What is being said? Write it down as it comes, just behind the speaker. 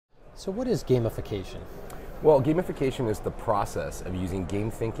So what is gamification? Well, gamification is the process of using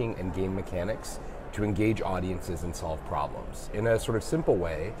game thinking and game mechanics to engage audiences and solve problems. In a sort of simple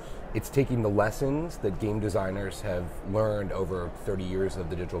way, it's taking the lessons that game designers have learned over 30 years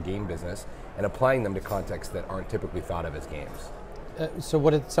of the digital game business and applying them to contexts that aren't typically thought of as games. So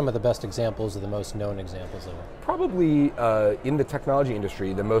what are some of the best examples or the most known examples of it? Probably in the technology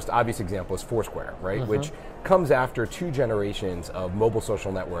industry, the most obvious example is Foursquare, right? Which comes after 2 generations of mobile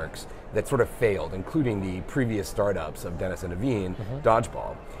social networks that sort of failed, including the previous startups of Dennis and Naveen,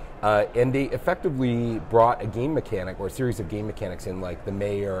 Dodgeball. And they effectively brought a game mechanic or a series of game mechanics in like the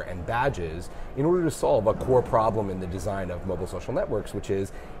mayor and badges in order to solve a core problem in the design of mobile social networks, which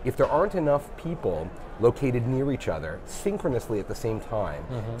is if there aren't enough people located near each other synchronously at the same time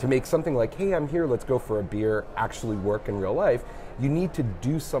to make something like, hey, I'm here, let's go for a beer, actually work in real life, you need to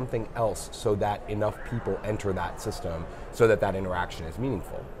do something else so that enough people enter that system so that that interaction is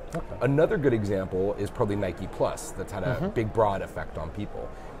meaningful. Okay. Another good example is probably Nike Plus that's had a big broad effect on people.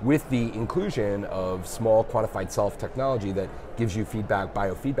 With the inclusion of small quantified self technology that gives you feedback,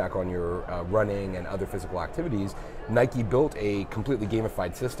 biofeedback on your running and other physical activities, Nike built a completely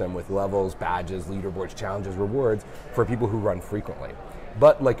gamified system with levels, badges, leaderboards, challenges, rewards for people who run frequently.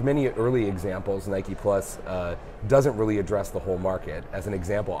 But like many early examples, Nike Plus doesn't really address the whole market. As an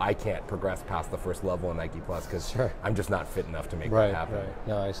example, I can't progress past the first level in Nike Plus because I'm just not fit enough to make that happen. Right.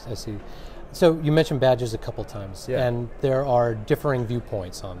 No, I see. So you mentioned badges a couple times, and there are differing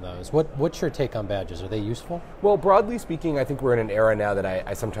viewpoints on those. What's your take on badges? Are they useful? Well, broadly speaking, I think we're in an era now that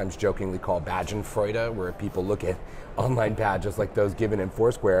I sometimes jokingly call Badgenfreude, where people look at online badges like those given in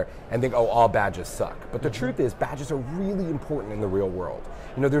Foursquare and think, oh, all badges suck. But the truth is, badges are really important in the real world.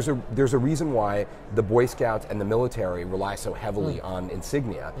 You know, there's a reason why the Boy Scouts and the military rely so heavily on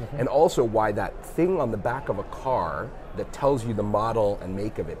insignia, and also why that thing on the back of a car that tells you the model and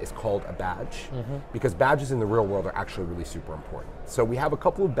make of it is called a badge, because badges in the real world are actually really super important. So we have a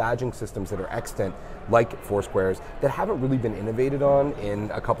couple of badging systems that are extant, like Foursquare's, that haven't really been innovated on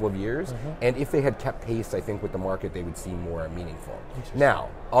in a couple of years, and if they had kept pace, I think, with the market, they would seem more meaningful. Now,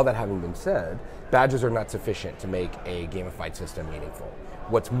 all that having been said, badges are not sufficient to make a gamified system meaningful.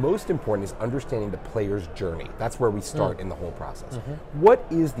 What's most important is understanding the player's journey. That's where we start in the whole process. What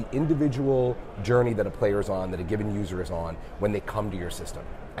is the individual journey that a player is on, that a given user is on, when they come to your system?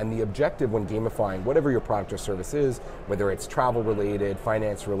 And the objective when gamifying whatever your product or service is, whether it's travel related,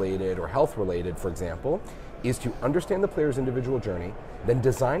 finance related, or health related, for example, is to understand the player's individual journey, then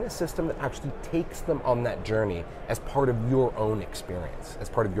design a system that actually takes them on that journey as part of your own experience, as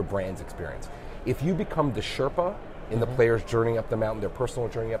part of your brand's experience. If you become the Sherpa in the player's journey up the mountain, their personal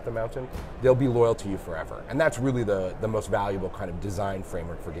journey up the mountain, they'll be loyal to you forever. And that's really the most valuable kind of design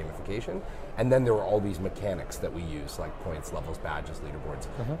framework for gamification. And then there are all these mechanics that we use, like points, levels, badges,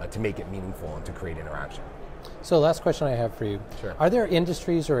 leaderboards, to make it meaningful and to create interaction. So last question I have for you. Sure. Are there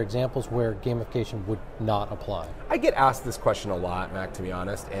industries or examples where gamification would not apply? I get asked this question a lot, Mac, to be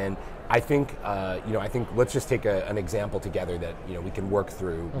honest, and I think, let's just take an example together that we can work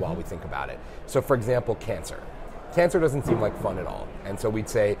through while we think about it. So for example, cancer. Cancer doesn't seem like fun at all. And so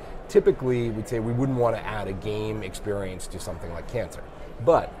typically we wouldn't want to add a game experience to something like cancer.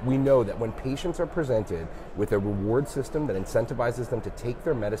 But we know that when patients are presented with a reward system that incentivizes them to take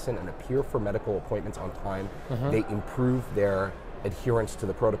their medicine and appear for medical appointments on time, they improve their adherence to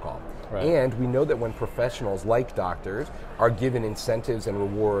the protocol. Right. And we know that when professionals like doctors are given incentives and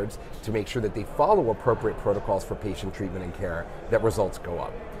rewards to make sure that they follow appropriate protocols for patient treatment and care, that results go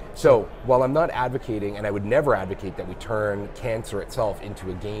up. So while I'm not advocating, and I would never advocate that we turn cancer itself into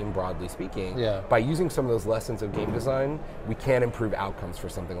a game, broadly speaking, by using some of those lessons of game design, we can improve outcomes for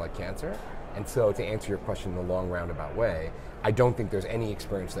something like cancer. And so to answer your question in a long roundabout way, I don't think there's any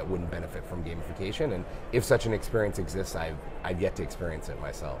experience that wouldn't benefit from gamification. And if such an experience exists, I've yet to experience it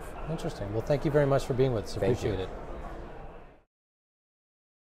myself. Interesting. Well, thank you very much for being with us. Appreciate it.